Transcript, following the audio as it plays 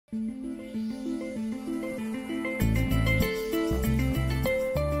I'm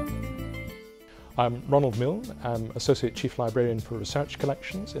Ronald Milne. I'm Associate Chief Librarian for Research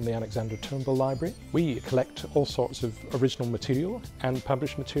Collections in the Alexander Turnbull Library. We collect all sorts of original material and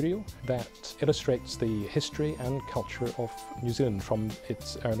published material that illustrates the history and culture of New Zealand from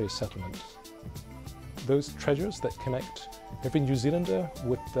its earliest settlement. Those treasures that connect every New Zealander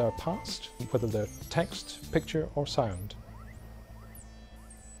with their past, whether they're text, picture or sound.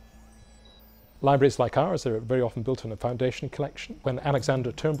 Libraries like ours are very often built on a foundation collection. When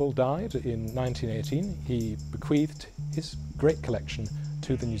Alexander Turnbull died in 1918, he bequeathed his great collection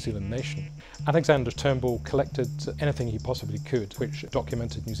to the New Zealand nation. Alexander Turnbull collected anything he possibly could which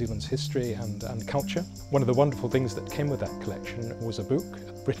documented New Zealand's history and culture. One of the wonderful things that came with that collection was a book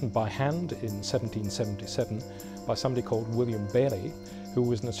written by hand in 1777 by somebody called William Bailey, who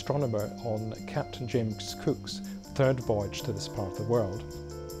was an astronomer on Captain James Cook's third voyage to this part of the world.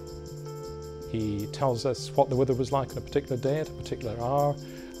 He tells us what the weather was like on a particular day at a particular hour.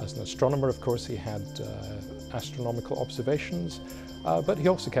 As an astronomer, of course, he had astronomical observations, but he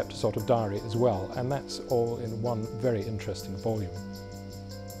also kept a sort of diary as well, and that's all in one very interesting volume.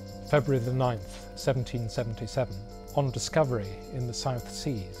 February the 9th, 1777, on discovery in the South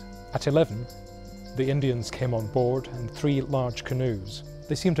Seas. At 11, the Indians came on board in 3 large canoes.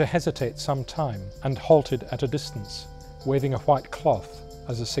 They seemed to hesitate some time and halted at a distance, waving a white cloth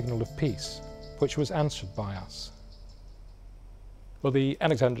as a signal of peace, which was answered by us. Well, the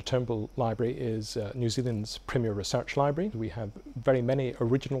Alexander Turnbull Library is New Zealand's premier research library. We have very many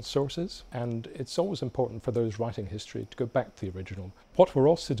original sources, and it's always important for those writing history to go back to the original. What we're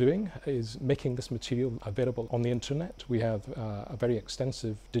also doing is making this material available on the internet. We have a very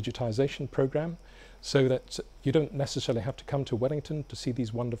extensive digitization program so that you don't necessarily have to come to Wellington to see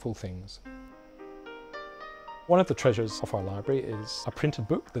these wonderful things. One of the treasures of our library is a printed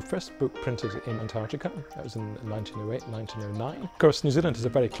book, the first book printed in Antarctica. That was in 1908, 1909. Of course, New Zealand has a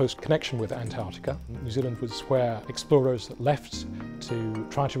very close connection with Antarctica. New Zealand was where explorers left to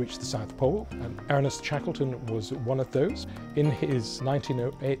try to reach the South Pole, and Ernest Shackleton was one of those. In his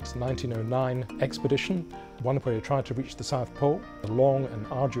 1908-1909 expedition, one where he tried to reach the South Pole, a long and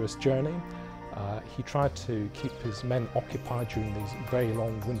arduous journey, he tried to keep his men occupied during these very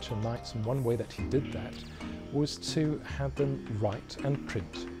long winter nights, and one way that he did that was to have them write and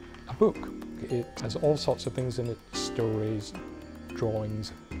print a book. It has all sorts of things in it: stories,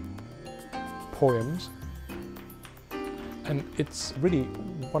 drawings, poems, and it's really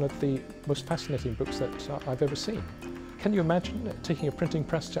one of the most fascinating books that I've ever seen. Can you imagine taking a printing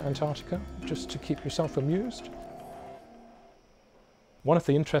press to Antarctica just to keep yourself amused? One of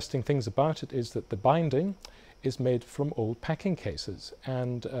the interesting things about it is that the binding is made from old packing cases,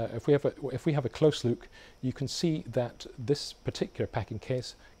 and if we have a close look, you can see that this particular packing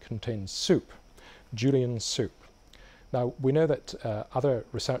case contains soup, Julienne soup. Now, we know that other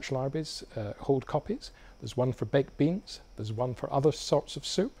research libraries hold copies. There's one for baked beans, there's one for other sorts of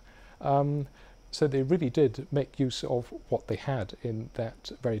soup, so they really did make use of what they had in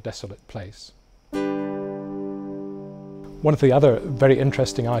that very desolate place. One of the other very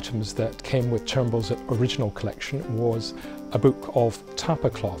interesting items that came with Turnbull's original collection was a book of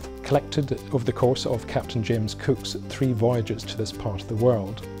tapa cloth collected over the course of Captain James Cook's 3 voyages to this part of the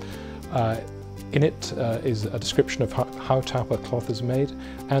world. In it is a description of how tapa cloth is made,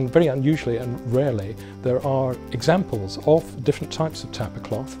 and very unusually and rarely there are examples of different types of tapa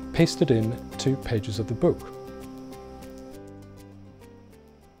cloth pasted in 2 pages of the book.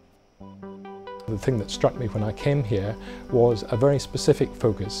 The thing that struck me when I came here was a very specific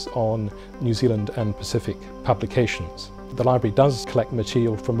focus on New Zealand and Pacific publications. The library does collect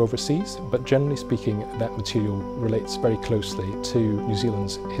material from overseas, but generally speaking, that material relates very closely to New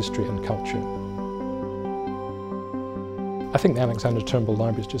Zealand's history and culture. I think the Alexander Turnbull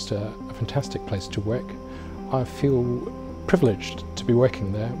Library is just a fantastic place to work. I feel privileged to be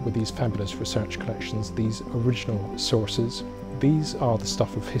working there with these fabulous research collections, these original sources. These are the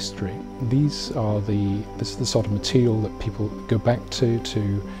stuff of history. This is the sort of material that people go back to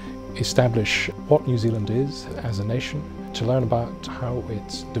establish what New Zealand is as a nation, to learn about how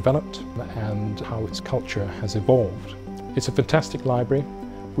it's developed and how its culture has evolved. It's a fantastic library.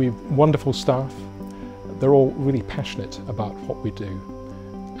 We've wonderful staff. They're all really passionate about what we do,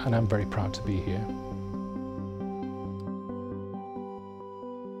 and I'm very proud to be here.